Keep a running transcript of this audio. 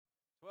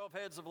12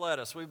 heads of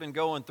lettuce. We've been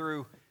going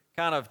through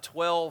kind of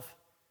 12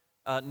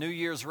 New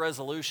Year's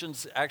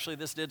resolutions. Actually,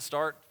 this did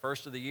start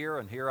first of the year,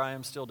 and here I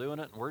am still doing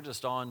it, and we're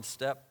just on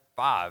step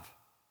 5.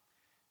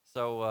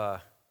 So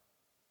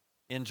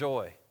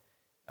enjoy.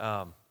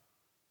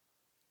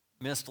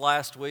 Missed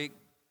last week.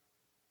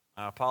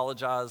 I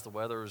apologize. The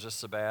weather was just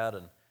so bad.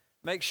 And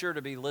make sure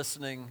to be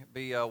listening,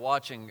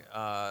 watching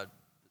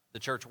the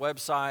church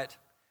website.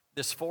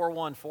 This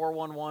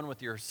 41411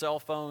 with your cell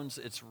phones,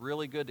 it's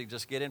really good to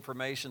just get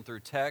information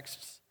through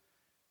texts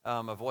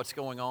of what's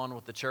going on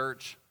with the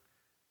church.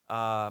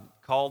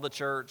 Call the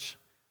church,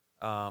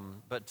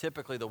 but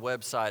typically the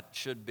website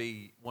should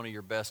be one of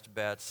your best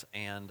bets,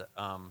 and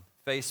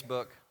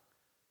Facebook,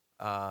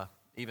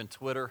 even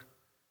Twitter.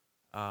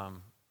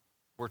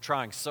 We're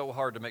trying so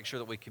hard to make sure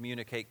that we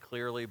communicate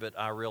clearly, but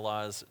I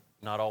realize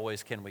not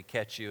always can we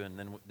catch you,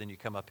 and then you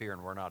come up here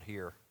and we're not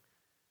here.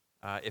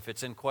 If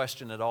it's in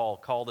question at all,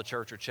 call the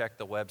church or check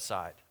the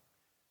website.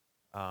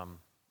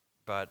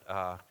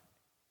 But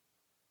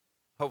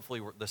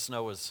hopefully the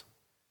snow is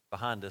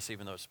behind us,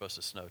 even though it's supposed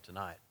to snow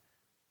tonight.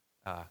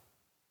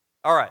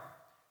 All right,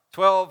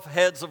 12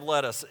 heads of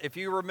lettuce. If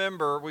you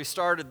remember, we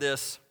started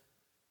this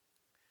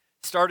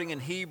starting in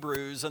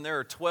Hebrews, and there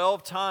are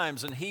 12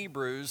 times in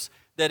Hebrews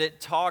that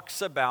it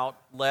talks about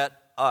let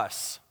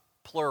us,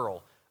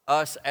 plural,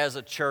 us as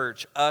a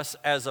church, us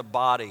as a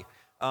body.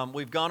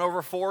 We've gone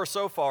over 4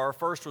 so far.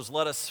 First was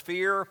let us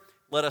fear,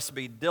 let us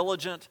be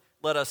diligent,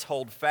 let us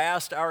hold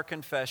fast our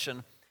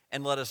confession,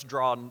 and let us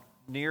draw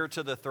near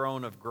to the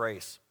throne of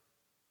grace.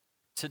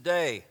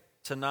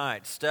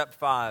 Tonight, step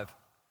 5,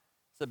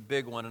 it's a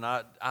big one, and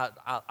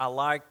I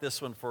like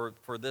this one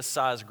for this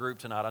size group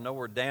tonight. I know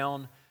we're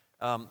down.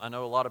 I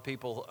know a lot of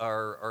people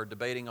are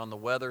debating on the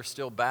weather,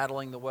 still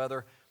battling the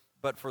weather,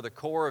 but for the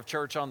core of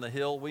Church on the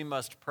Hill, we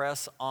must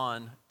press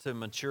on to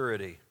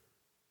maturity.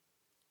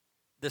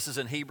 This is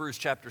in Hebrews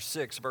chapter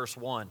 6, verse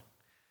 1.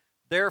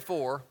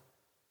 Therefore,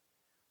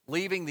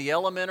 leaving the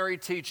elementary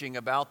teaching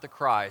about the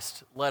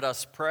Christ, let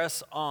us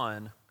press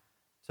on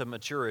to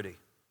maturity.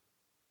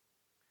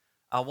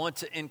 I want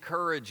to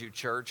encourage you,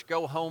 church,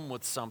 go home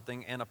with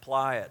something and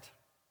apply it.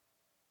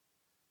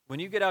 When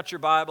you get out your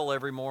Bible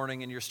every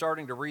morning and you're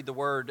starting to read the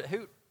Word,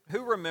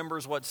 who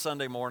remembers what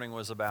Sunday morning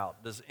was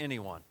about? Does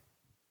anyone?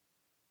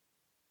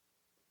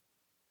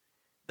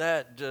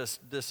 That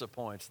just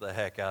disappoints the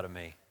heck out of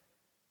me.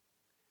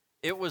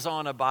 It was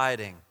on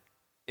abiding.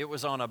 It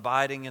was on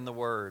abiding in the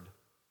Word.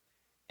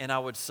 And I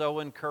would so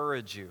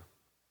encourage you,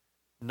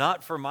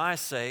 not for my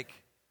sake,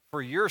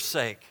 for your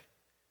sake,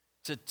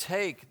 to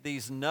take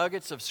these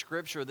nuggets of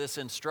Scripture, this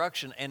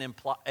instruction,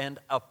 and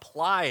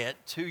apply it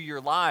to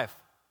your life.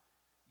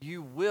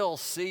 You will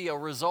see a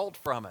result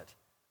from it.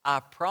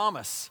 I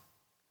promise.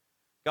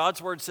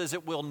 God's Word says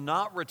it will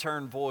not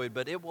return void,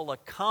 but it will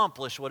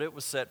accomplish what it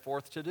was set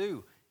forth to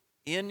do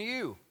in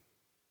you.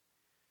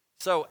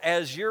 So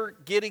as you're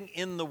getting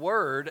in the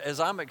Word, as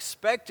I'm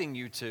expecting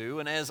you to,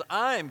 and as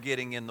I'm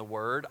getting in the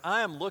Word,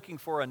 I am looking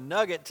for a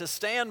nugget to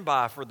stand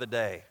by for the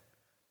day.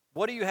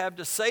 What do you have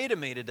to say to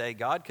me today,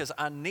 God? Because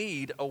I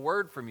need a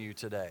word from you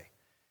today.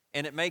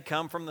 And it may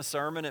come from the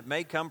sermon. It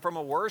may come from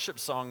a worship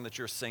song that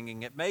you're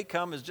singing. It may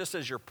come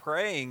as you're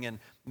praying and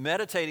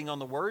meditating on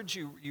the words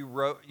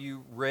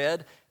you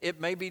read. It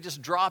may be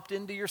just dropped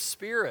into your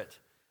spirit.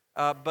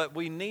 But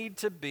we need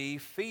to be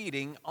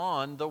feeding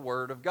on the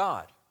Word of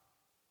God.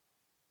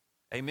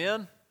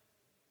 Amen?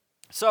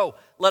 So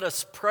let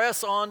us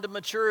press on to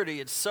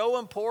maturity. It's so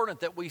important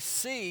that we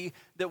see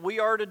that we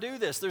are to do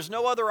this. There's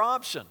no other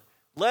option.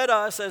 Let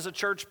us, as a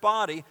church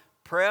body,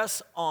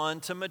 press on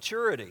to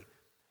maturity.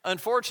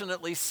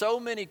 Unfortunately,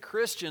 so many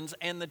Christians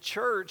and the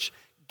church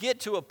get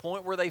to a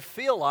point where they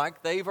feel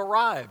like they've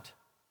arrived.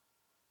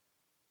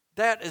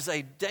 That is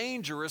a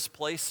dangerous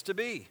place to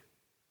be.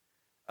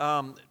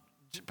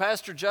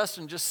 Pastor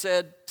Justin just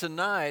said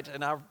tonight,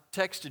 and I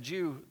texted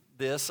you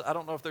this, I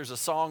don't know if there's a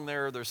song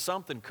there or there's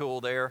something cool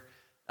there.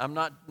 I'm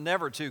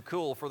never too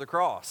cool for the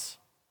cross.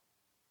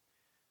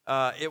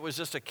 It was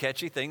just a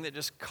catchy thing that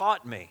just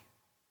caught me.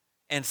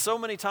 And so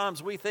many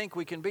times we think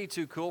we can be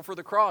too cool for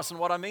the cross. And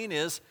what I mean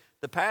is,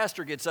 the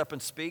pastor gets up and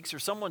speaks, or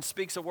someone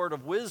speaks a word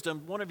of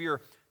wisdom, one of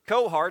your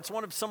cohorts,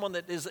 someone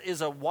that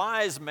is a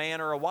wise man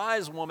or a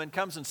wise woman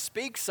comes and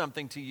speaks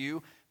something to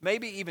you,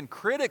 maybe even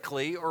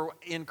critically or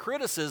in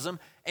criticism,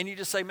 and you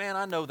just say, man,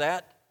 I know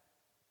that.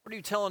 What are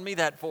you telling me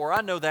that for?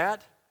 I know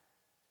that.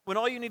 When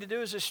all you need to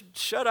do is just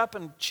shut up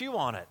and chew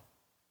on it.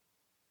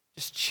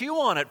 Just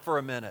chew on it for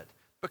a minute,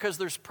 because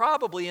there's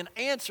probably an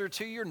answer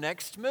to your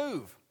next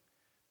move.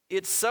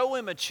 It's so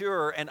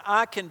immature, and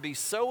I can be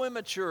so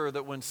immature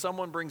that when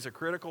someone brings a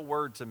critical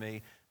word to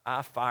me,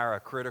 I fire a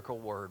critical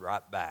word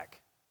right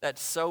back.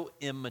 That's so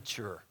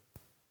immature.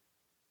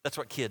 That's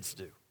what kids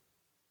do.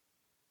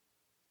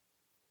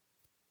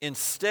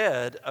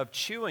 Instead of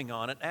chewing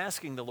on it,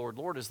 asking the Lord,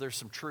 is there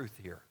some truth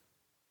here?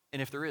 And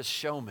if there is,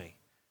 show me,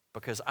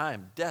 because I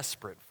am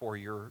desperate for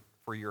your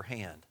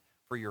hand,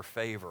 for your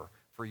favor,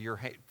 for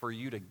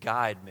you to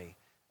guide me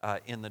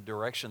in the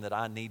direction that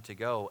I need to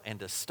go, and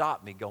to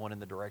stop me going in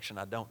the direction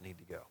I don't need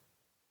to go.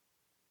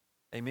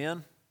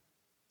 Amen?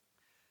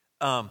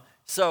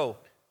 So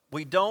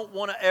we don't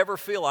want to ever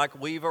feel like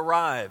we've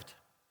arrived.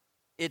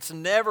 It's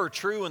never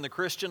true in the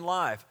Christian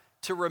life.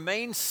 To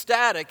remain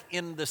static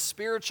in the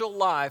spiritual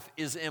life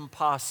is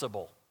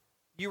impossible.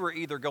 You are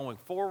either going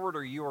forward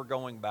or you are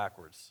going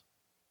backwards.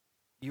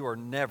 You are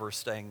never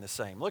staying the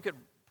same. Look at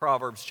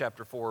Proverbs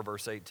chapter 4,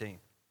 verse 18.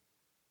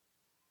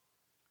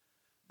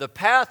 The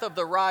path of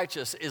the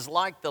righteous is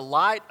like the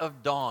light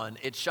of dawn.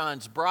 It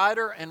shines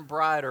brighter and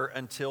brighter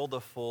until the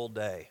full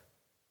day.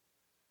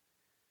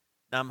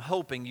 Now, I'm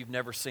hoping you've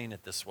never seen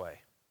it this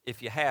way.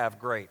 If you have,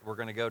 great. We're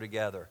going to go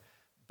together.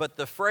 But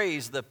the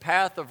phrase, the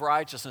path of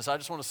righteousness, I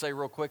just want to say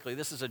real quickly,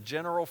 this is a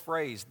general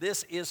phrase.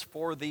 This is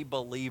for the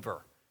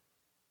believer.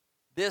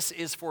 This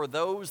is for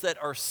those that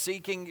are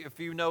seeking, if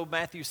you know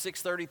Matthew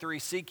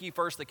 6:33, seek ye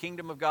first the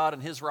kingdom of God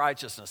and his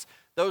righteousness.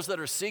 Those that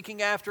are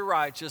seeking after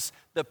righteous,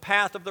 the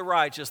path of the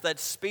righteous,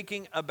 that's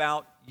speaking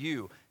about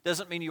you.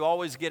 Doesn't mean you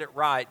always get it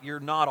right. You're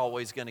not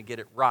always going to get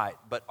it right.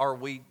 But are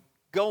we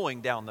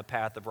going down the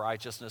path of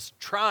righteousness,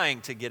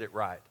 trying to get it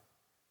right?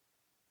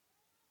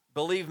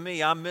 Believe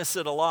me, I miss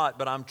it a lot,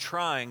 but I'm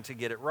trying to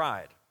get it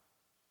right.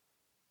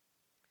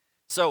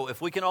 So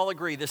if we can all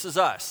agree, this is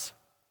us.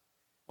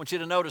 I want you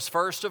to notice,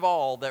 first of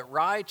all, that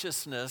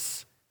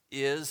righteousness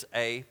is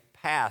a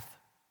path.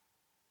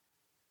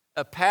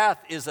 A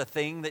path is a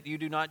thing that you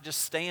do not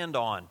just stand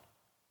on.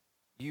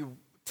 You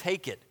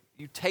take it.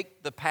 You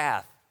take the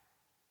path.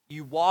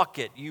 You walk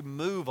it. You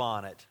move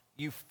on it.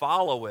 You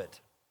follow it.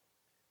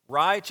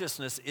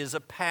 Righteousness is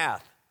a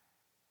path,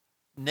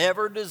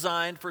 never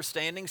designed for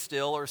standing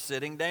still or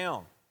sitting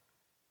down.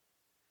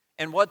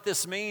 And what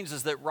this means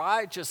is that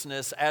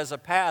righteousness as a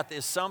path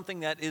is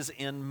something that is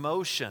in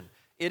motion.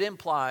 It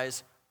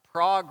implies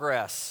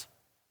progress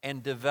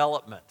and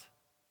development.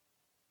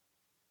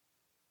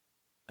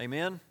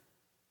 Amen?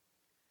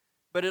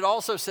 But it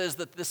also says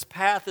that this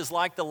path is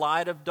like the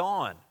light of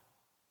dawn.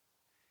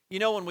 You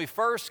know, when we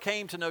first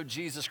came to know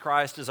Jesus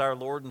Christ as our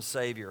Lord and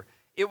Savior,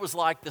 it was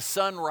like the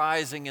sun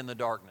rising in the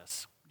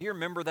darkness. Do you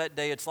remember that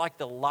day? It's like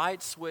the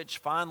light switch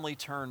finally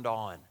turned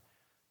on.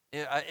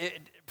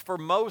 For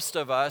most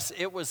of us,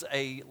 it was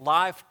a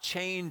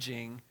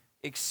life-changing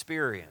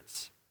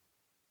experience.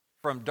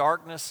 From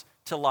darkness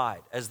to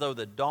light, as though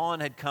the dawn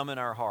had come in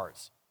our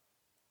hearts.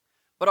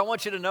 But I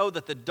want you to know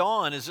that the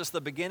dawn is just the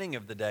beginning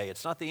of the day.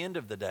 It's not the end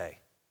of the day.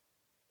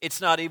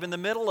 It's not even the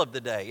middle of the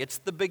day. It's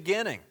the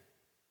beginning.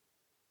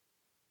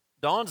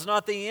 Dawn's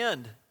not the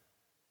end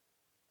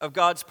of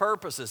God's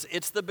purposes.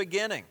 It's the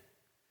beginning.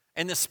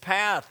 And this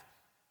path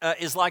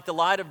is like the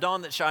light of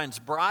dawn that shines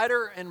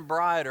brighter and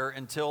brighter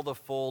until the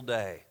full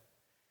day.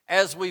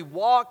 As we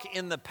walk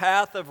in the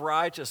path of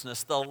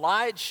righteousness, the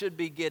light should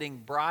be getting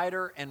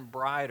brighter and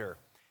brighter.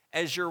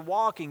 As you're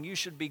walking, you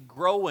should be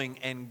growing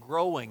and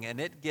growing,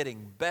 and it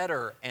getting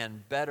better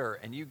and better,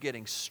 and you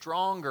getting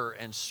stronger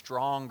and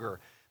stronger.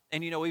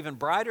 And you know, even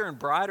brighter and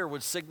brighter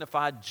would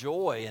signify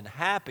joy and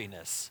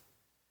happiness.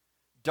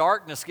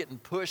 Darkness getting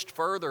pushed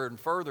further and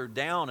further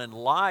down, and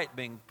light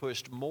being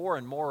pushed more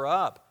and more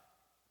up.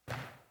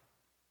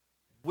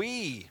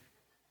 We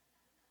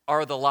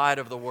are the light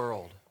of the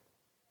world.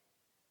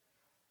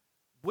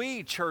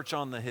 We, Church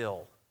on the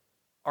Hill,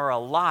 are a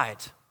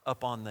light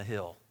up on the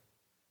hill,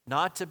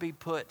 not to be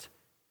put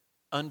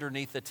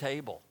underneath the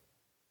table.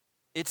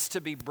 It's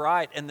to be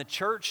bright, and the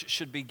church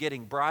should be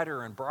getting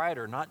brighter and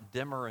brighter, not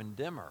dimmer and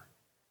dimmer.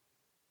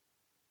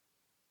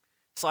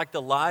 It's like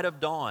the light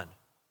of dawn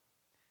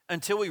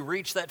until we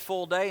reach that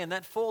full day, and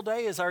that full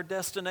day is our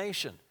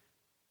destination.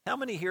 How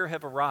many here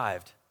have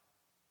arrived?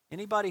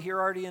 Anybody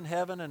here already in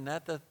heaven and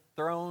at the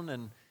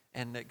throne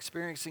and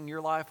experiencing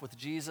your life with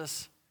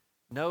Jesus?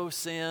 No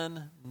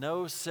sin,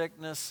 no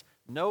sickness,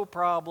 no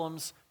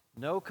problems,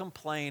 no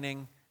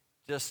complaining,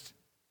 just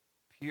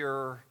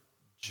pure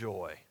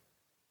joy.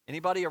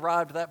 Anybody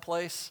arrived at that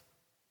place?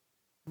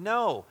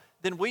 No.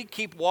 Then we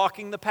keep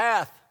walking the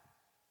path,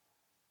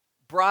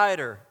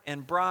 brighter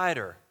and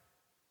brighter,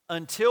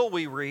 until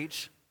we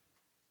reach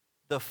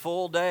the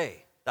full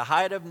day, the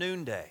height of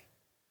noonday.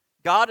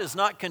 God is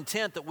not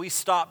content that we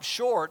stop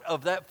short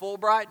of that full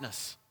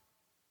brightness.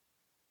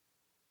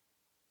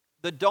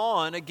 The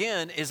dawn,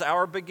 again, is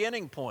our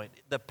beginning point.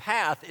 The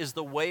path is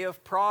the way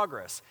of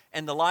progress,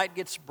 and the light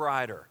gets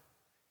brighter,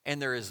 and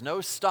there is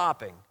no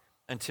stopping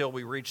until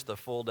we reach the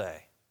full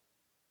day.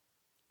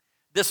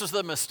 This was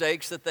the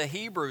mistakes that the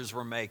Hebrews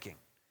were making.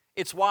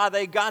 It's why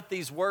they got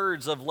these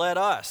words of "let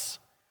us."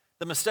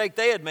 The mistake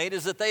they had made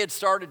is that they had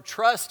started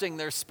trusting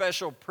their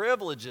special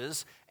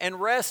privileges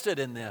and rested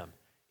in them.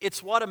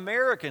 It's what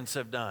Americans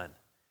have done.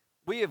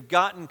 We have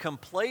gotten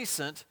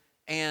complacent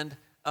and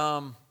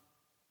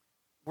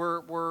we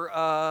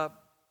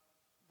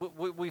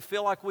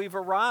feel like we've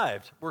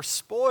arrived. We're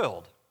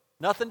spoiled.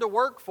 Nothing to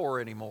work for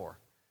anymore.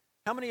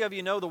 How many of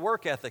you know the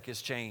work ethic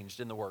has changed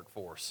in the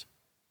workforce?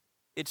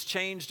 It's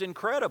changed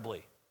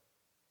incredibly.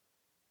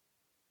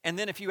 And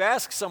then if you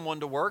ask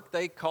someone to work,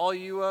 they call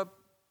you a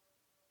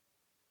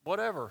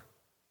whatever,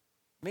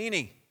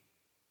 meanie.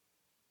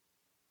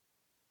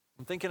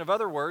 I'm thinking of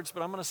other words,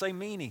 but I'm going to say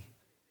meanie.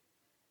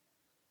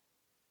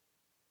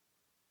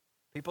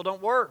 People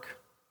don't work.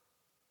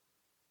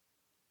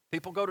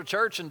 People go to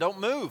church and don't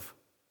move.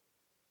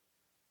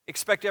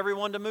 Expect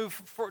everyone to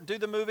do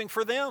the moving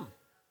for them.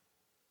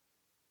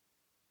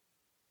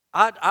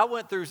 I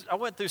went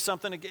through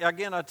something,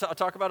 again, I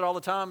talk about it all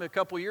the time, a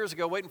couple years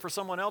ago, waiting for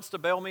someone else to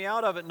bail me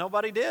out of it.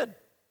 Nobody did.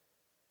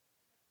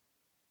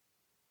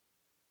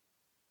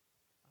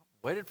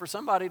 Waited for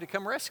somebody to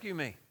come rescue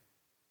me.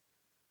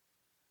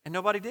 And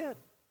nobody did.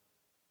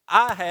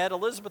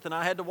 Elizabeth and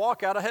I had to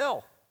walk out of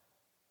hell.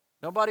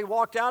 Nobody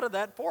walked out of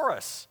that for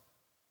us.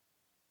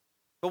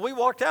 But we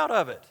walked out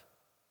of it.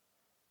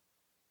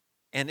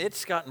 And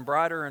it's gotten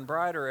brighter and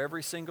brighter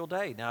every single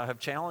day. Now, have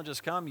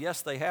challenges come?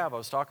 Yes, they have. I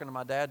was talking to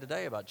my dad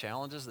today about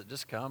challenges that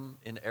just come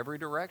in every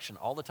direction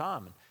all the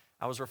time. And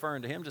I was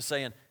referring to him just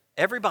saying,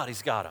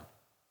 everybody's got them.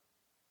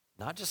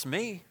 Not just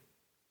me.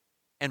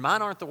 And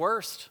mine aren't the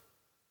worst.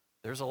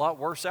 There's a lot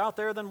worse out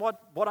there than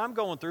what I'm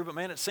going through, but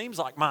man, it seems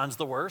like mine's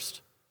the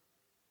worst.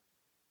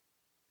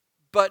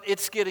 But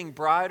it's getting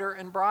brighter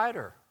and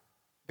brighter.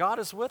 God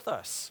is with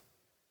us.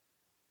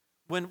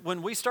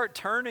 When we start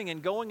turning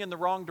and going in the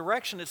wrong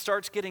direction, it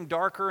starts getting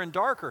darker and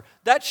darker.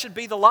 That should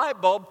be the light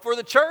bulb for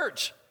the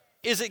church.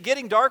 Is it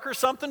getting darker?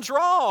 Something's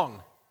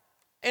wrong.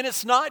 And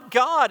it's not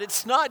God.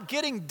 It's not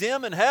getting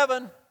dim in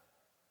heaven.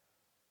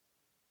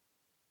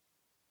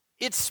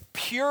 It's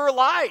pure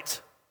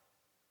light.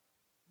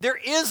 There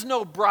is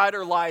no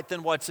brighter light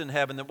than what's in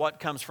heaven, than what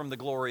comes from the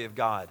glory of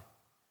God.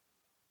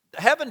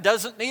 Heaven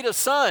doesn't need a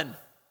sun.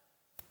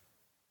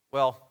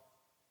 Well,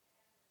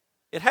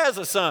 it has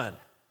a sun.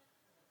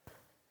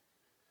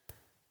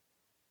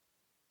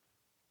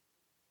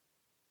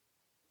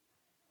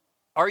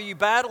 Are you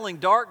battling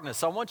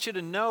darkness? I want you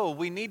to know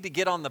we need to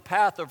get on the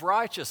path of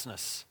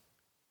righteousness.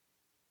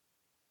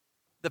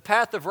 The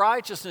path of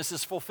righteousness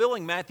is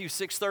fulfilling Matthew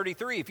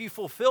 6:33. If you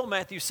fulfill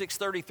Matthew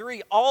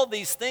 6:33, all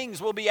these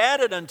things will be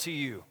added unto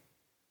you.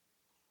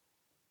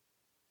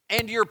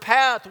 And your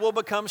path will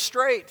become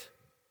straight.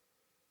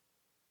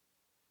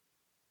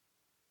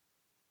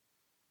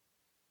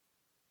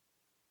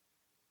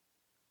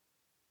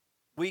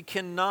 We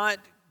cannot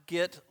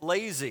get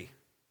lazy.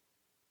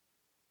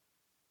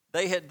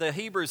 The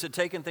Hebrews had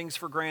taken things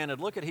for granted.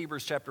 Look at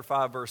Hebrews chapter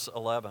 5, verse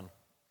 11.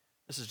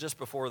 This is just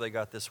before they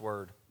got this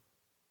word.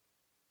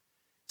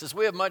 It says,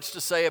 we have much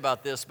to say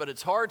about this, but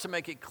it's hard to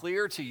make it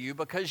clear to you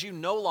because you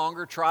no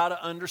longer try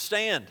to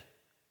understand.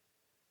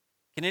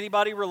 Can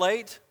anybody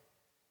relate?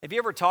 Have you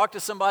ever talked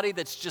to somebody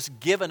that's just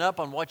given up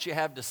on what you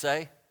have to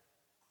say?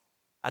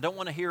 I don't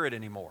want to hear it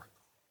anymore.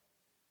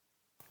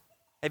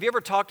 Have you ever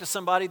talked to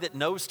somebody that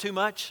knows too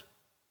much?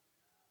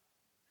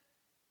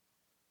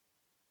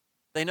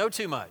 They know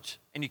too much,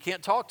 and you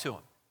can't talk to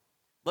them.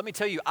 Let me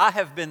tell you, I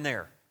have been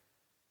there.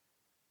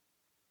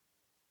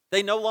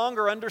 They no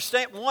longer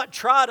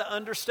try to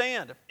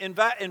understand. In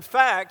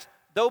fact,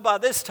 though by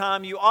this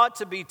time you ought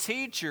to be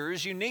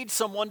teachers, you need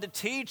someone to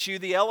teach you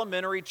the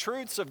elementary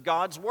truths of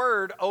God's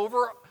Word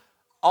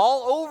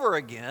all over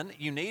again.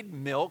 You need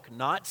milk,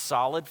 not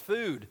solid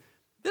food.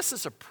 This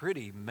is a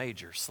pretty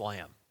major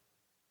slam.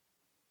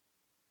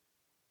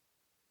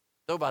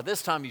 Though by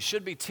this time you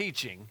should be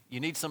teaching,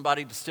 you need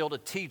somebody to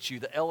teach you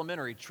the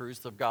elementary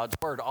truths of God's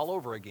Word all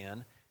over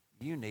again.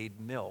 You need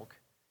milk.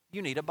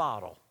 You need a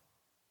bottle.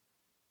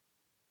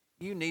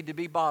 You need to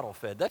be bottle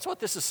fed. That's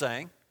what this is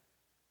saying.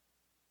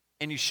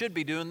 And you should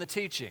be doing the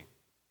teaching.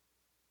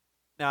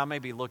 Now, I may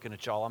be looking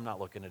at y'all. I'm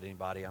not looking at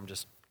anybody.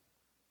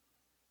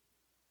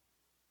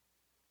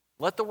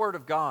 Let the Word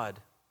of God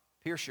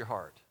pierce your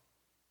heart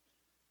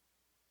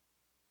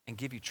and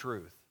give you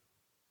truth.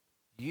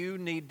 You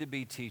need to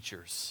be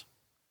teachers,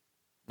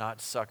 not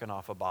sucking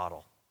off a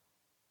bottle.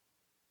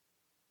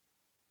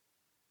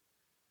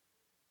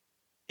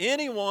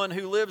 Anyone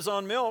who lives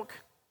on milk,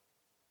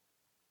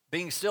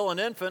 being still an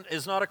infant,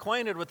 is not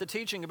acquainted with the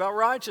teaching about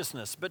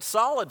righteousness, but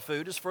solid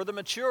food is for the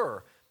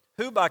mature,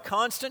 who by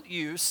constant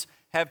use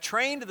have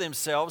trained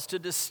themselves to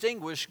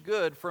distinguish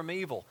good from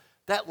evil.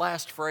 That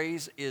last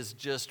phrase is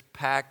just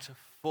packed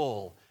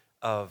full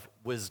of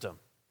wisdom.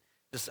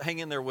 Just hang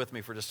in there with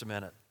me for just a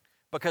minute.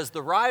 Because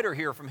the writer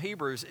here from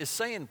Hebrews is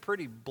saying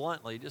pretty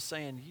bluntly, just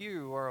saying,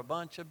 you are a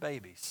bunch of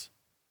babies.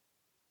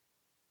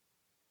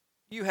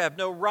 You have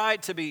no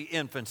right to be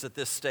infants at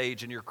this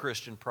stage in your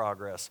Christian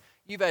progress.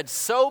 You've had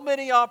so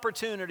many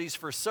opportunities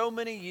for so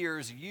many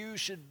years, you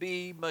should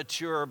be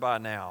mature by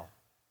now.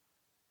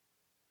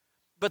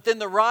 But then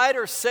the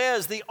writer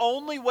says the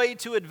only way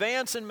to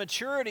advance in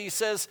maturity,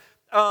 says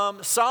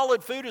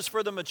solid food is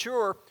for the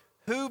mature,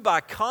 who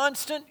by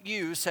constant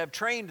use have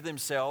trained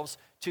themselves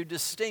to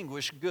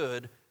distinguish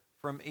good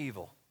from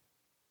evil.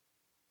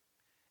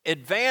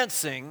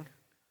 Advancing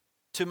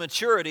to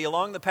maturity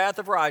along the path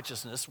of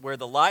righteousness, where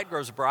the light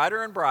grows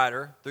brighter and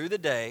brighter through the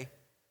day,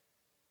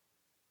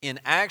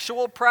 in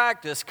actual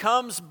practice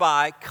comes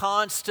by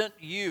constant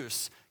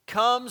use,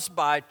 comes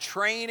by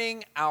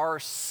training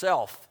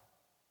ourself.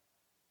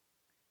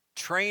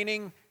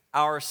 Training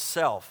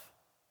ourself.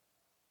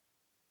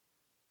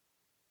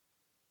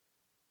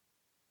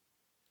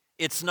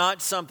 It's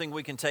not something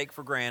we can take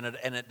for granted,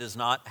 and it does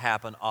not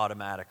happen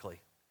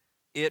automatically.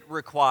 It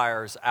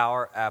requires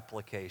our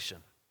application.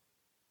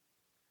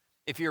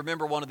 If you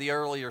remember, one of the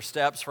earlier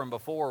steps from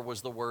before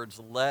was the words,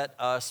 let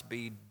us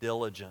be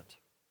diligent.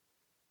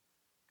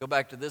 Go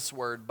back to this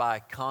word, by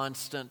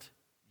constant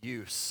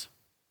use,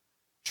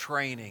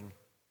 training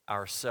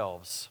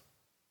ourselves.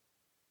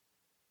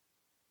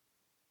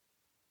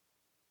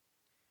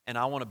 And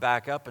I want to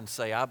back up and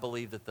say, I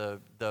believe that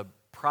the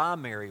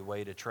primary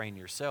way to train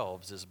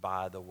yourselves is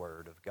by the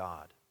Word of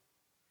God.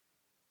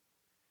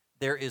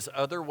 There is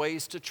other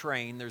ways to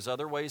train. There's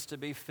other ways to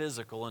be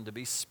physical and to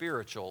be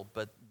spiritual,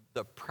 but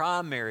the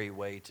primary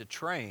way to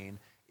train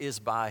is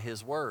by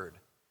His Word.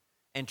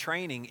 And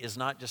training is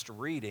not just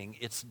reading,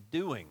 it's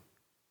doing.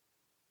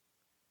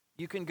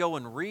 You can go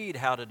and read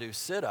how to do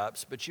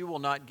sit-ups, but you will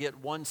not get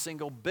one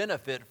single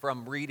benefit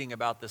from reading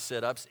about the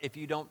sit-ups if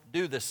you don't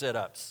do the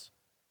sit-ups.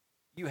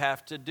 You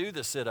have to do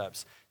the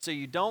sit-ups. So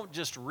you don't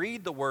just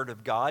read the Word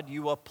of God,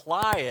 you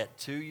apply it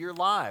to your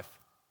life.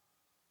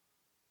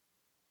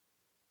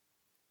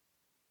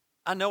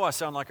 I know I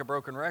sound like a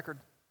broken record.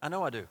 I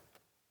know I do.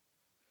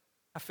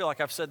 I feel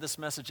like I've said this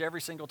message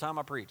every single time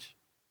I preach.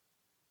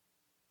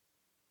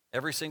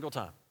 Every single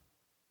time.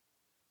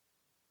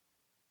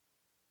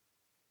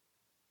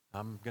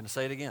 I'm going to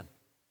say it again.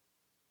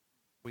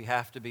 We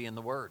have to be in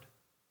the Word.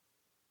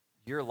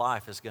 Your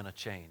life is going to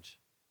change.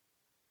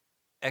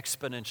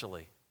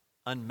 Exponentially,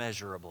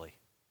 unmeasurably,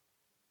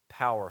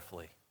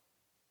 powerfully.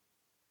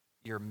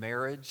 Your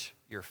marriage,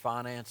 your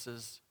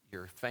finances,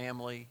 your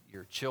family,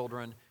 your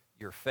children,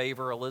 your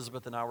favor.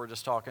 Elizabeth and I were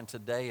just talking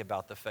today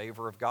about the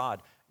favor of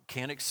God.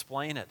 Can't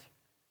explain it.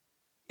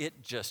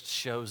 It just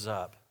shows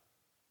up.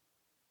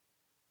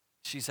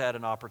 She's had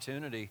an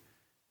opportunity.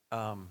 Do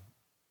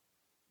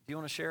you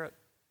want to share it?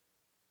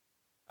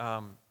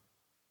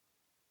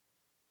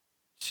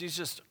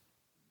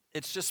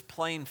 It's just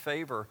plain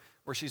favor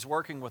where she's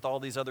working with all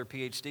these other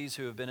PhDs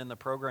who have been in the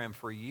program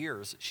for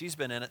years. She's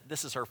been in it.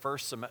 This is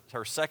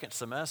her second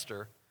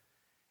semester,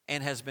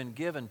 and has been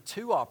given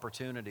 2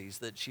 opportunities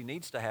that she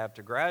needs to have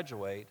to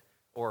graduate,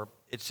 or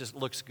it just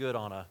looks good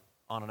on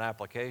an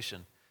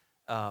application.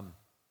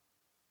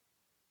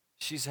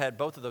 She's had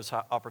both of those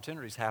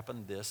opportunities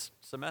happen this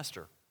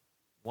semester.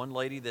 One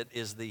lady that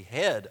is the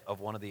head of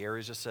one of the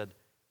areas just said,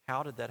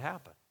 how did that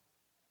happen?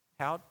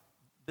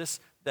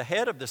 The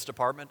head of this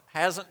department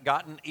hasn't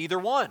gotten either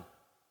one,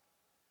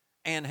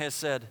 and has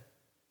said,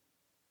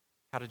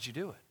 how did you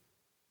do it?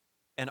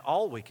 And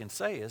all we can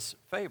say is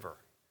favor.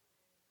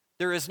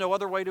 There is no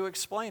other way to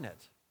explain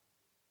it.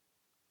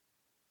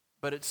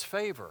 But it's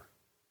favor.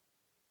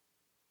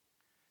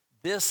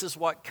 This is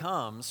what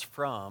comes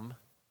from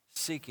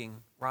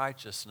seeking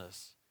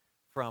righteousness,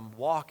 from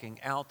walking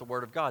out the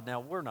Word of God. Now,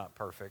 we're not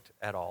perfect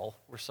at all.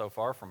 We're so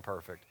far from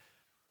perfect.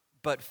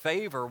 But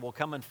favor will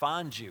come and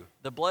find you.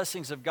 The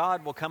blessings of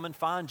God will come and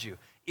find you.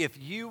 If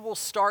you will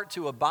start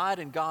to abide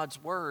in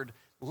God's Word,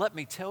 let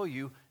me tell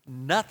you,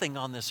 nothing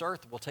on this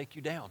earth will take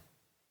you down.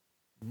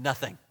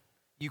 Nothing.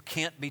 You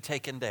can't be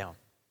taken down.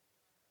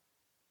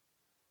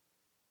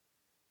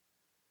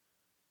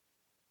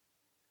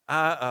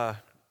 I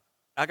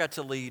got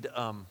to lead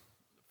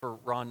for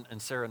Ron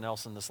and Sarah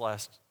Nelson this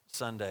last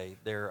Sunday,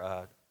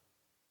 their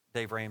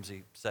Dave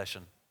Ramsey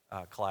session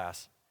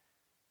class.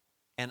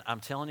 And I'm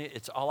telling you,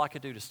 it's all I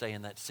could do to stay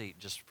in that seat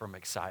just from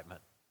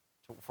excitement,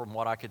 from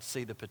what I could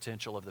see the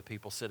potential of the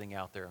people sitting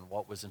out there and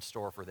what was in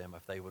store for them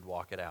if they would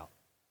walk it out.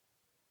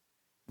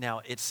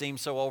 Now, it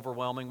seems so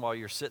overwhelming while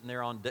you're sitting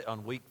there on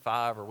week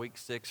 5 or week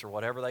 6 or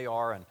whatever they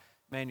are, and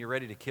man, you're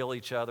ready to kill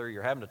each other.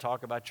 You're having to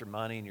talk about your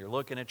money, and you're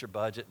looking at your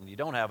budget, and you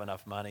don't have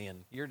enough money,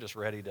 and you're just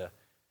ready to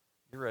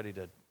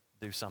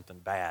do something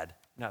bad.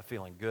 You're not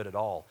feeling good at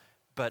all.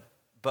 But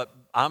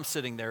I'm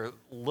sitting there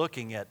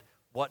looking at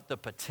what the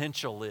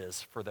potential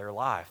is for their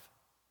life.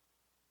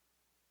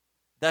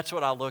 That's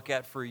what I look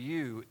at for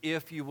you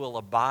if you will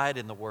abide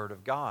in the Word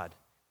of God.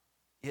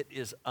 It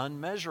is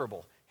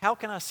unmeasurable. How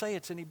can I say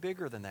it's any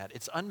bigger than that?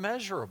 It's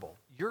unmeasurable.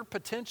 Your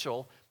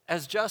potential,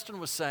 as Justin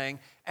was saying,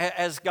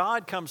 as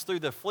God comes through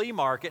the flea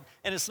market,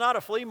 and it's not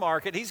a flea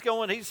market,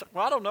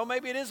 I don't know,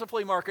 maybe it is a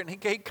flea market,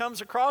 and he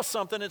comes across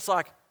something, it's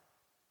like,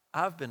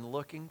 I've been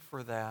looking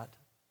for that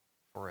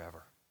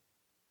forever.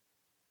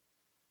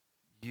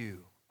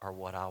 You are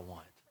what I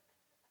want.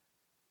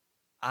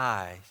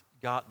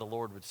 God, the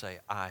Lord would say,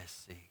 I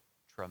see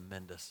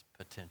tremendous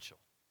potential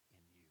in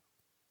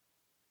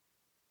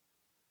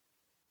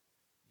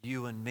you.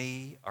 You and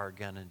me are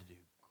going to do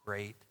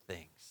great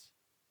things.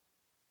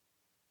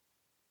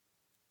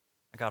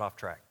 I got off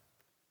track.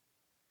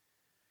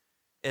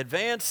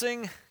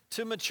 Advancing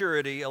to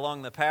maturity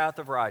along the path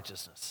of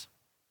righteousness.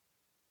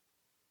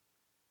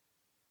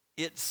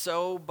 It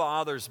so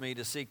bothers me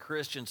to see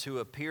Christians who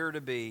appear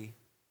to be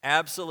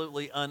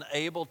absolutely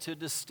unable to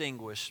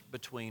distinguish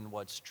between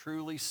what's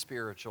truly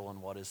spiritual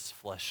and what is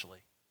fleshly.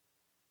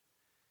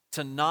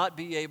 To not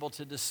be able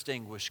to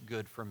distinguish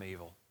good from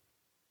evil.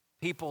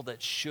 People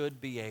that should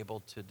be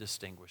able to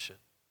distinguish it.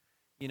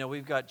 You know,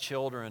 we've got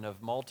children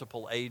of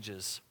multiple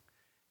ages,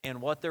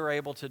 and what they're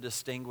able to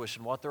distinguish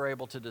and what they're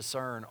able to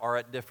discern are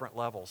at different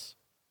levels.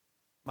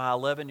 My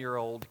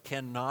 11-year-old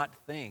cannot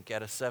think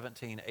at a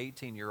 17,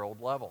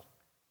 18-year-old level.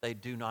 They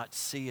do not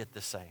see it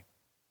the same.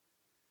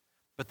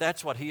 But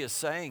that's what he is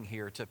saying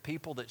here to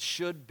people that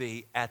should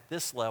be at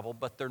this level,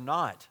 but they're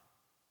not.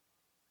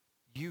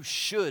 You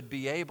should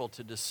be able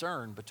to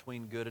discern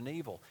between good and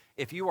evil.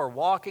 If you are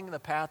walking the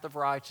path of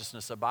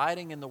righteousness,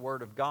 abiding in the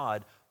Word of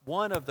God,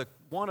 one of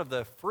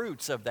the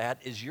fruits of that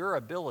is your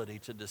ability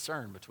to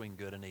discern between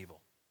good and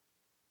evil.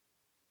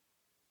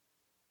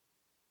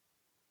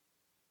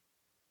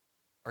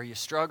 Are you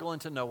struggling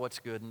to know what's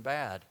good and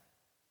bad?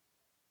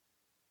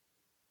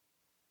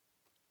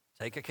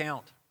 Take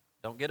account.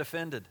 Don't get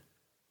offended.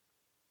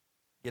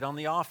 Get on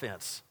the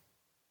offense.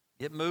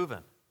 Get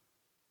moving.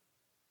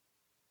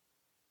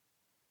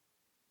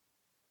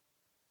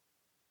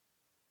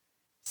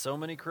 So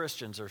many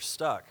Christians are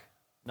stuck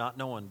not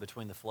knowing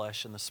between the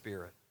flesh and the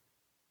spirit,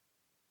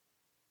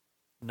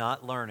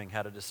 not learning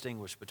how to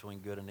distinguish between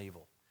good and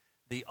evil.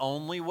 The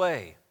only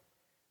way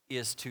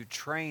is to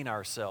train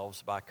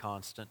ourselves by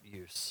constant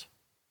use.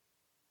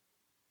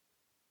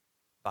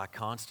 By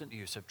constant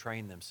use have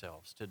trained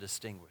themselves to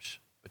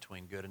distinguish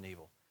between good and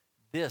evil.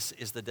 This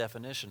is the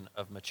definition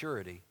of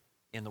maturity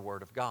in the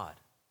Word of God.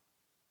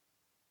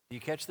 Do you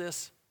catch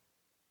this?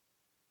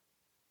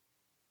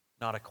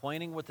 Not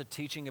acquainting with the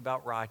teaching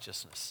about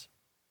righteousness.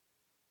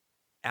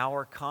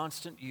 Our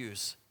constant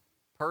use,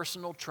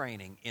 personal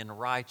training in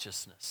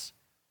righteousness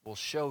will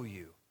show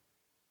you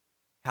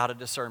how to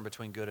discern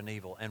between good and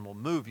evil and will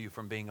move you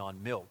from being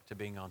on milk to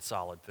being on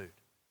solid food.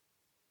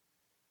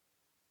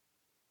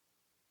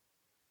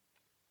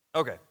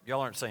 Okay,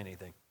 y'all aren't saying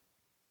anything.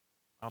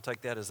 I'll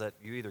take that as that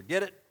you either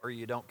get it or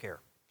you don't care.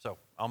 So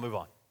I'll move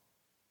on.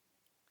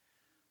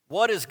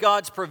 What is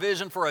God's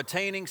provision for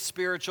attaining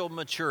spiritual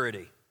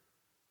maturity?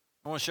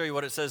 I want to show you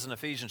what it says in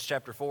Ephesians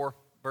chapter 4,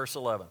 verse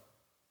 11.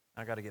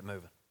 I got to get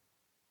moving.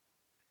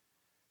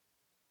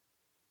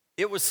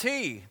 It was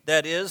He,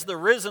 that is, the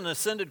risen,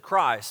 ascended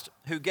Christ,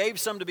 who gave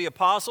some to be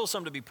apostles,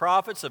 some to be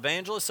prophets,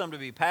 evangelists, some to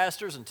be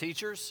pastors and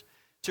teachers,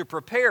 to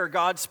prepare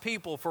God's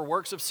people for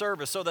works of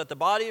service, so that the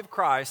body of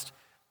Christ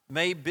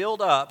may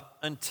build up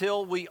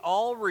until we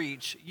all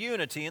reach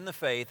unity in the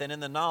faith and in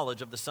the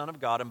knowledge of the Son of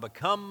God and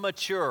become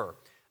mature,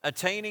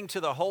 attaining to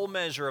the whole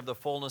measure of the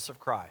fullness of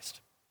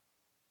Christ.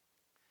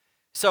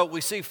 So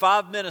we see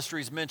 5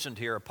 ministries mentioned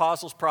here: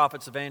 apostles,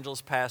 prophets,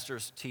 evangelists,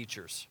 pastors,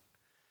 teachers.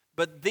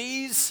 But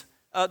this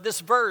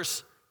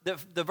verse,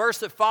 the verse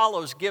that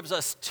follows, gives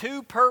us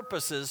 2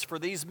 purposes for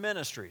these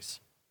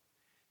ministries,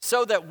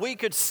 so that we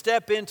could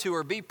step into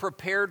or be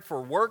prepared for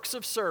works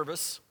of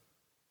service.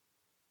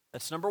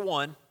 That's number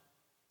 1.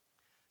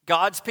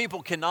 God's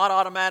people cannot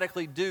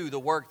automatically do the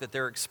work that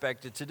they're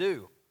expected to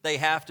do. They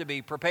have to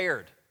be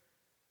prepared.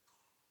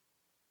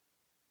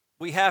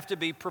 We have to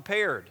be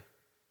prepared.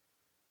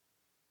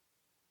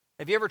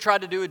 Have you ever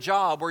tried to do a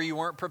job where you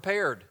weren't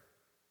prepared?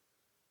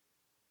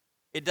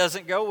 It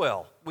doesn't go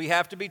well. We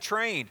have to be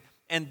trained.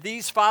 And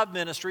these 5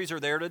 ministries are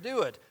there to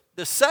do it.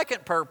 The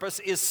second purpose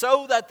is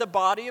so that the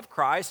body of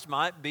Christ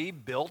might be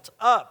built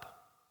up.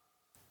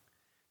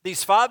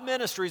 These 5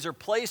 ministries are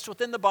placed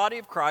within the body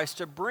of Christ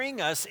to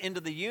bring us into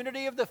the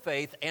unity of the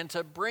faith and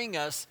to bring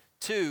us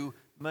to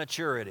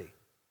maturity.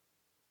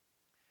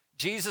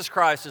 Jesus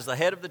Christ, as the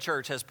head of the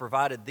church, has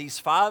provided these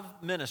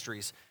 5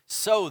 ministries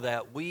so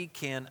that we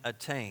can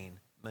attain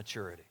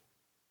maturity.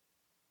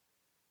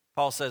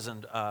 Paul says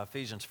in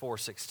Ephesians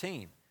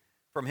 4:16,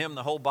 "From Him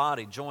the whole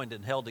body, joined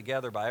and held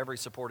together by every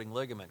supporting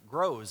ligament,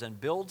 grows and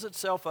builds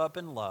itself up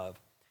in love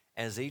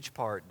as each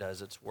part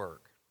does its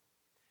work."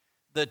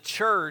 The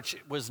church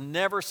was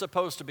never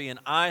supposed to be an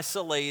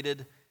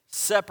isolated,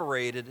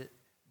 separated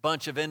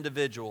bunch of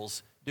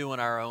individuals doing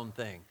our own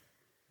thing.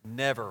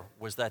 Never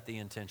was that the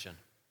intention.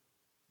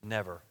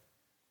 Never.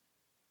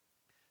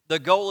 The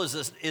goal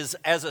is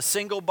as a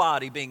single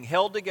body being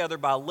held together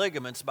by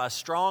ligaments, by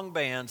strong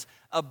bands,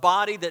 a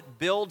body that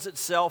builds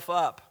itself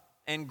up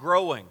and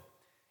growing.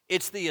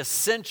 It is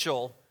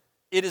essential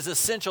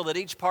that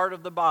each part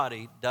of the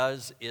body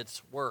does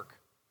its work.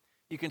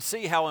 You can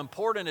see how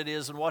important it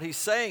is, and what he's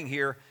saying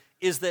here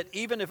is that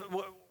even if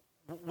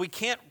we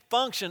can't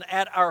function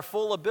at our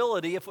full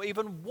ability if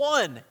even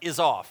one is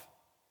off.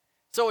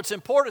 So it's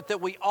important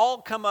that we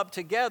all come up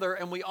together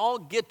and we all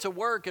get to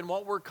work in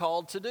what we're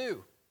called to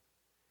do.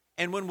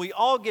 And when we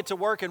all get to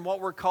work in what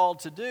we're called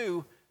to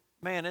do,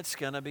 man, it's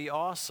going to be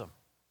awesome.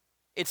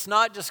 It's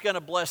not just going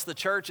to bless the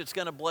church, it's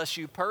going to bless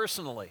you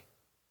personally.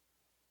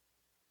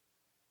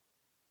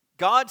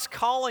 God's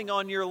calling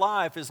on your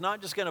life is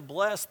not just going to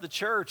bless the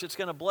church, it's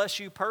going to bless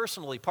you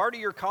personally. Part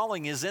of your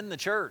calling is in the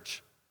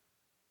church.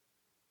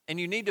 And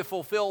you need to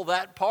fulfill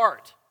that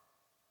part.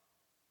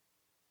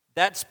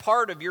 That's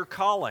part of your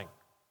calling.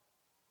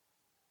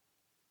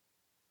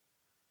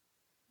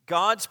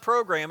 God's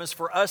program is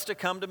for us to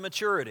come to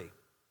maturity.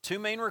 2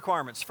 main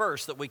requirements.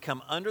 First, that we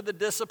come under the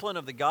discipline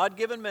of the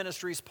God-given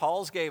ministries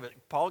Paul gave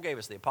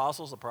us, the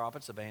apostles, the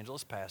prophets,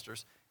 evangelists,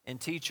 pastors, and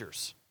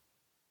teachers.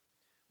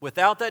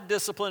 Without that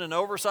discipline and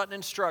oversight and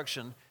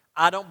instruction,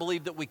 I don't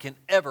believe that we can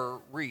ever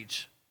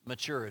reach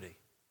maturity.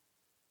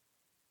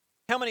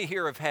 How many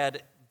here have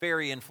had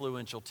very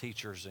influential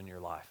teachers in your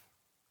life?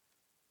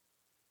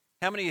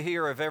 How many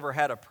here have ever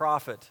had a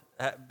prophet,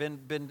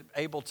 been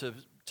able to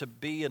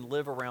be and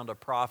live around a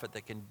prophet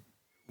that can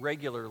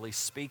regularly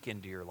speak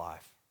into your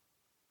life?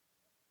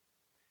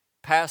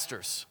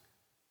 Pastors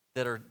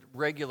that are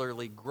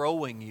regularly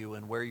growing you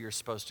in where you're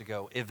supposed to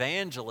go.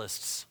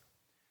 Evangelists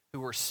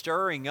who are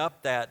stirring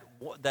up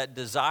that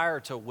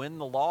desire to win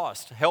the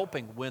lost,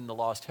 helping win the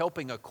lost,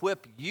 helping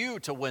equip you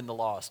to win the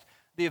lost.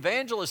 The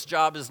evangelist's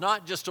job is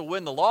not just to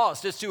win the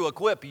lost, it's to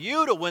equip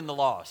you to win the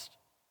lost.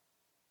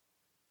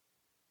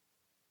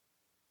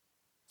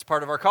 It's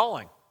part of our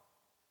calling.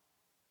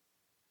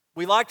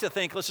 We like to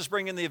think, let's just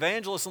bring in the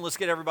evangelist and let's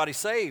get everybody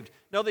saved.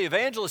 No, the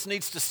evangelist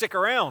needs to stick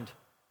around.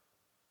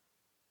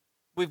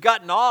 We've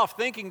gotten off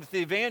thinking that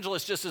the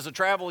evangelist just is a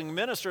traveling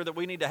minister that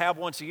we need to have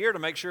once a year to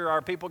make sure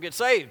our people get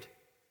saved.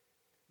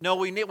 No,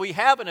 we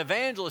have an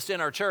evangelist in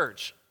our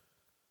church.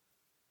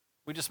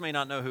 We just may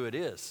not know who it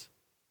is.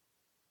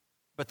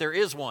 But there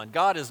is one.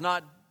 God has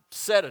not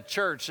set a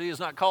church. He has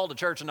not called a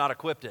church and not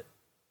equipped it.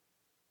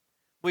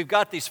 We've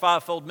got these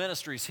fivefold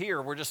ministries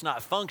here. We're just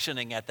not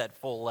functioning at that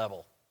full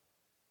level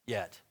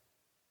yet.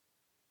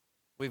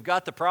 We've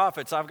got the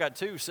prophets. I've got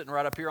 2 sitting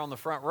right up here on the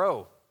front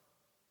row.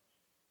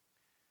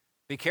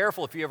 Be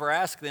careful if you ever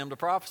ask them to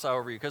prophesy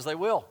over you, because they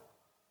will.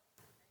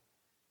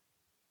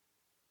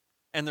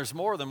 And there's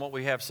more than what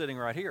we have sitting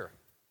right here.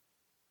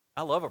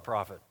 I love a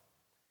prophet,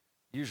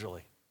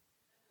 usually.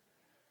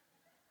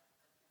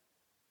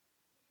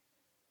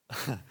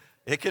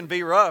 It can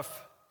be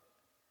rough.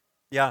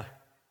 Yeah.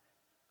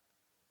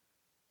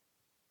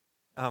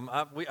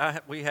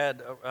 We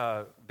had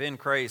Ben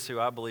Crace, who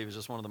I believe is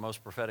just one of the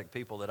most prophetic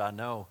people that I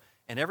know.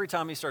 And every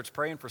time he starts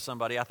praying for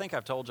somebody, I think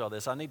I've told y'all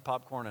this, I need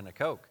popcorn and a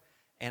Coke.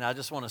 And I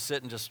just want to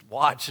sit and just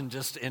watch and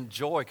just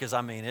enjoy, because, I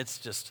mean, it's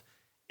just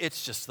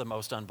the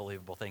most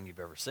unbelievable thing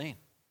you've ever seen.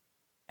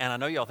 And I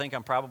know y'all think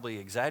I'm probably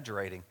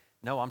exaggerating.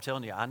 No, I'm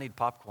telling you, I need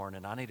popcorn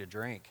and I need a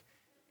drink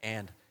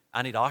and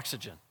I need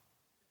oxygen.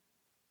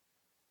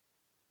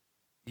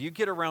 You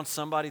get around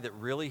somebody that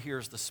really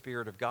hears the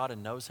Spirit of God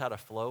and knows how to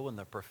flow in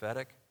the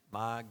prophetic,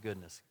 my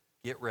goodness,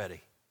 get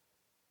ready.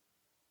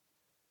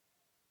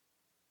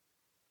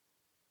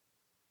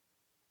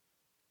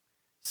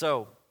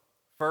 So,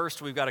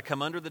 first, we've got to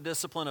come under the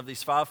discipline of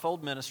these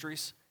fivefold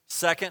ministries.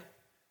 Second,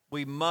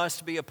 we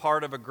must be a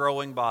part of a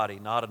growing body,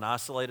 not an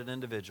isolated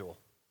individual.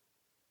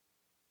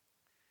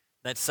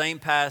 That same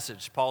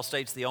passage, Paul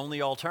states the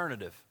only other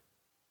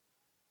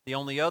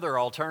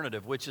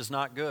alternative, which is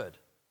not good,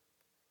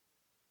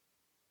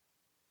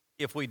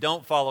 if we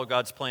don't follow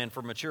God's plan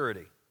for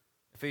maturity.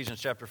 Ephesians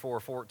chapter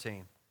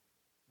 4:14.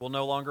 We'll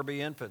no longer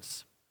be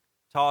infants,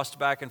 tossed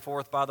back and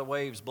forth by the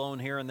waves, blown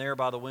here and there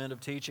by the wind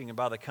of teaching and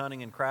by the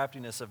cunning and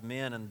craftiness of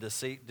men and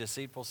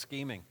deceitful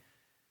scheming.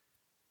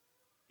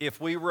 If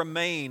we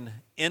remain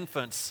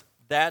infants,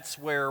 that's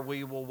where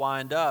we will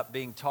wind up,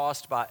 being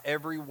tossed by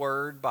every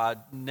word, by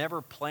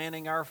never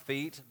planting our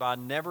feet, by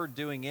never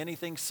doing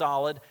anything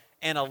solid,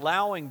 and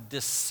allowing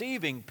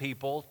deceiving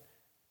people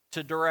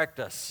to direct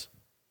us.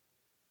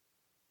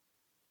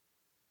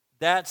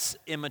 That's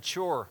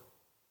immature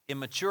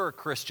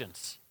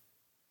Christians.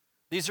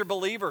 These are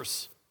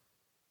believers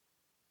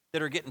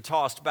that are getting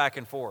tossed back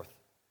and forth.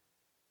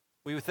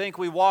 We think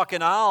we walk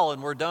an aisle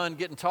and we're done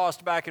getting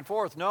tossed back and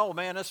forth. No,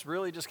 man, that's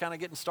really just kind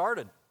of getting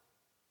started.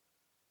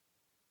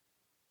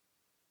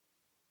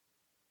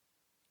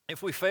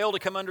 If we fail to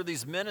come under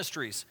these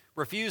ministries,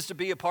 refuse to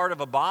be a part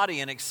of a body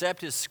and accept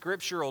His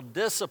scriptural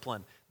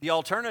discipline, the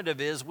alternative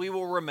is we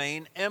will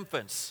remain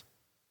infants.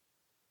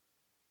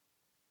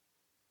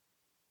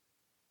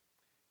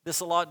 This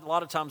a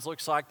lot of times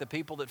looks like the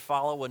people that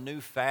follow a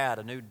new fad,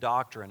 a new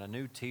doctrine, a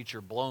new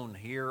teacher blown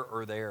here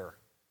or there.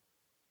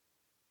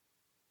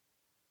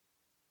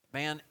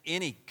 Man,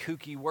 any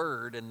kooky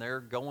word and they're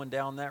going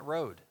down that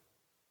road.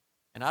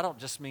 And I don't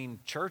just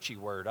mean churchy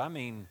word, I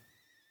mean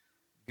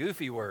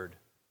goofy word.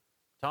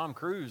 Tom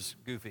Cruise,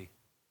 goofy.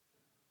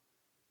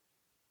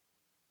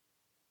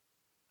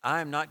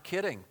 I'm not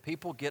kidding.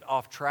 People get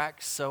off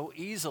track so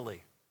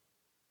easily.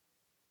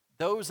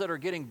 Those that are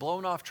getting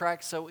blown off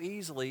track so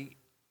easily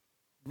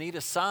need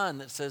a sign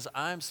that says,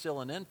 I'm still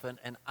an infant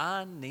and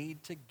I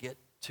need to get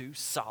to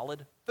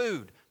solid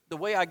food. The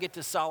way I get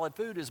to solid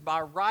food is by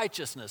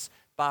righteousness,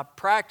 by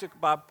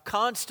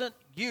constant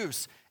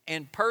use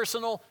and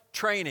personal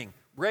training,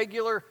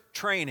 regular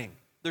training.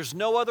 There's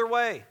no other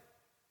way.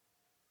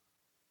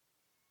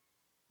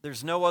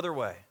 There's no other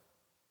way.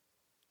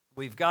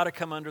 We've got to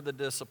come under the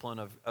discipline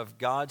of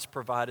God's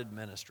provided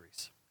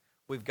ministries.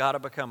 We've got to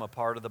become a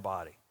part of the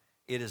body.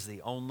 It is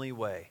the only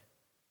way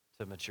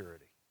to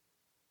maturity.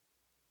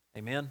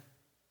 Amen?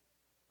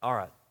 All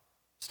right.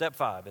 Step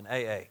 5 in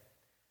AA.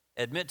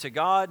 Admit to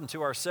God and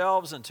to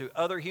ourselves and to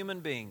other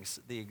human beings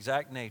the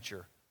exact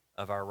nature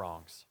of our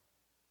wrongs.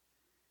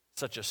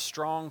 Such a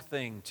strong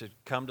thing to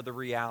come to the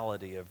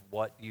reality of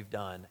what you've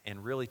done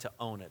and really to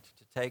own it,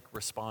 to take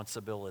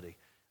responsibility.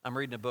 I'm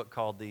reading a book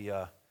called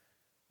The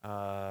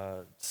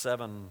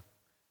 7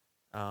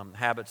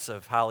 Habits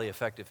of Highly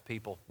Effective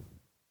People.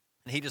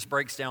 And he just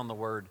breaks down the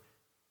word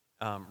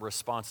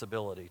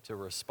responsibility, to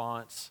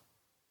response,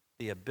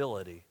 the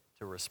ability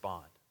to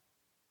respond.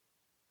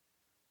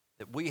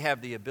 That we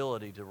have the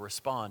ability to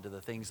respond to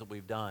the things that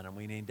we've done, and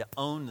we need to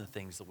own the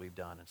things that we've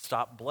done and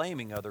stop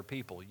blaming other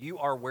people. You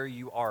are where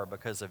you are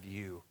because of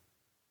you,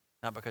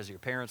 not because of your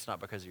parents, not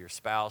because of your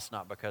spouse,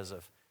 not because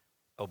of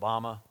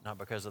Obama, not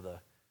because of the,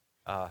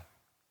 and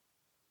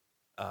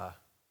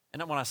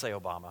when I say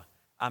Obama,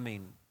 I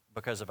mean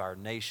because of our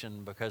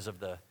nation, because of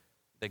the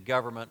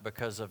government,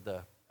 because of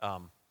the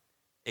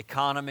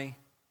economy.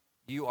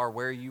 You are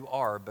where you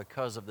are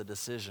because of the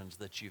decisions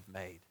that you've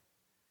made.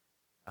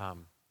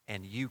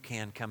 And you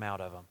can come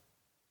out of them.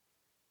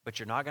 But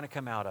you're not going to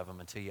come out of them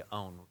until you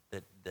own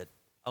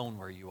own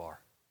where you are.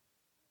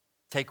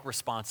 Take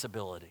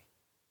responsibility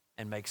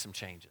and make some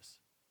changes.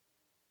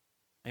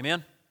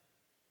 Amen?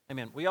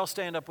 Amen. Will you all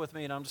stand up with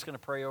me, and I'm just going to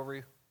pray over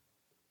you.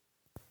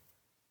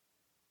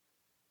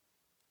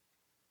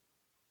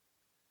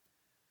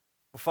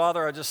 Well,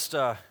 Father, I just,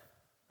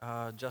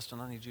 Justin,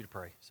 I need you to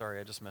pray. Sorry,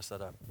 I just messed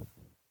that up.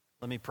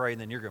 Let me pray,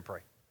 and then you're going to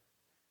pray.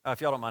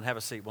 If y'all don't mind, have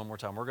a seat one more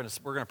time. We're going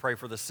to pray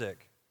for the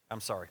sick. I'm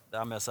sorry,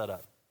 I messed that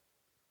up.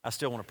 I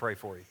still want to pray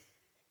for you.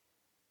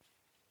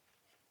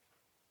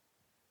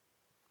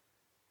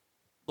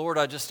 Lord,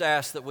 I just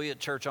ask that we at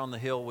Church on the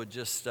Hill would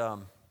just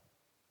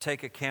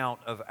take account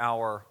of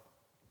our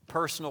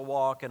personal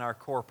walk and our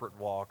corporate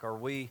walk. Are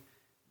we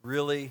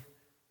really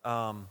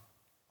on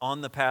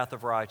the path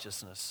of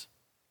righteousness?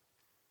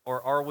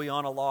 Or are we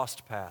on a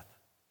lost path?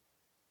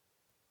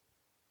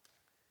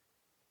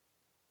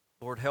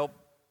 Lord, help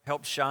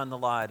shine the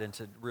light and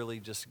to really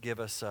just give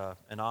us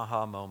an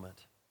aha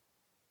moment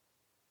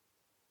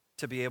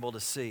to be able to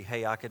see,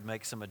 hey, I could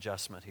make some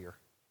adjustment here.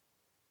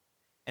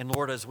 And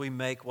Lord, as we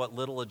make what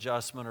little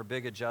adjustment or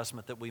big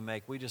adjustment that we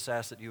make, we just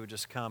ask that you would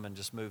just come and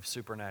just move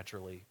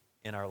supernaturally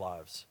in our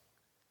lives.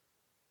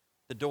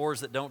 The doors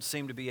that don't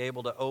seem to be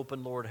able to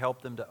open, Lord,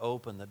 help them to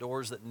open. The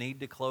doors that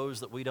need to close,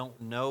 that we don't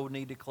know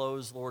need to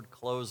close, Lord,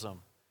 close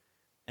them.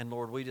 And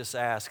Lord, we just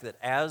ask that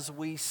as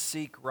we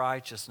seek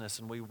righteousness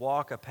and we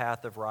walk a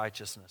path of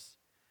righteousness,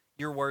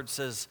 your word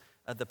says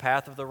the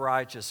path of the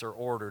righteous are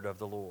ordered of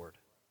the Lord.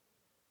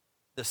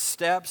 The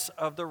steps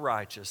of the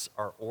righteous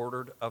are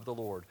ordered of the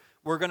Lord.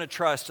 We're going to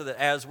trust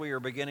that as we are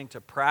beginning to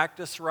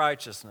practice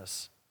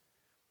righteousness,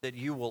 that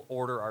you will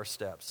order our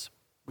steps.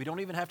 We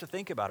don't even have to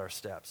think about our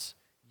steps.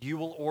 You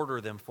will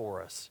order them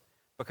for us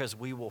because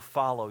we will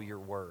follow your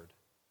word.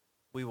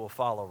 We will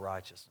follow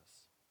righteousness.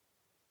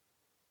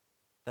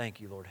 Thank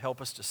you, Lord.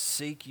 Help us to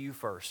seek you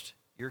first,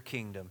 your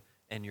kingdom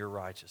and your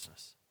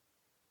righteousness.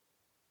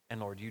 And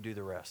Lord, you do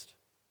the rest.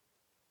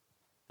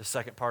 The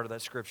second part of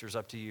that scripture is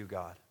up to you,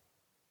 God.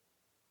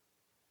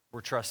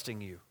 We're trusting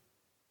you.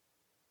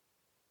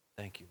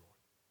 Thank you, Lord.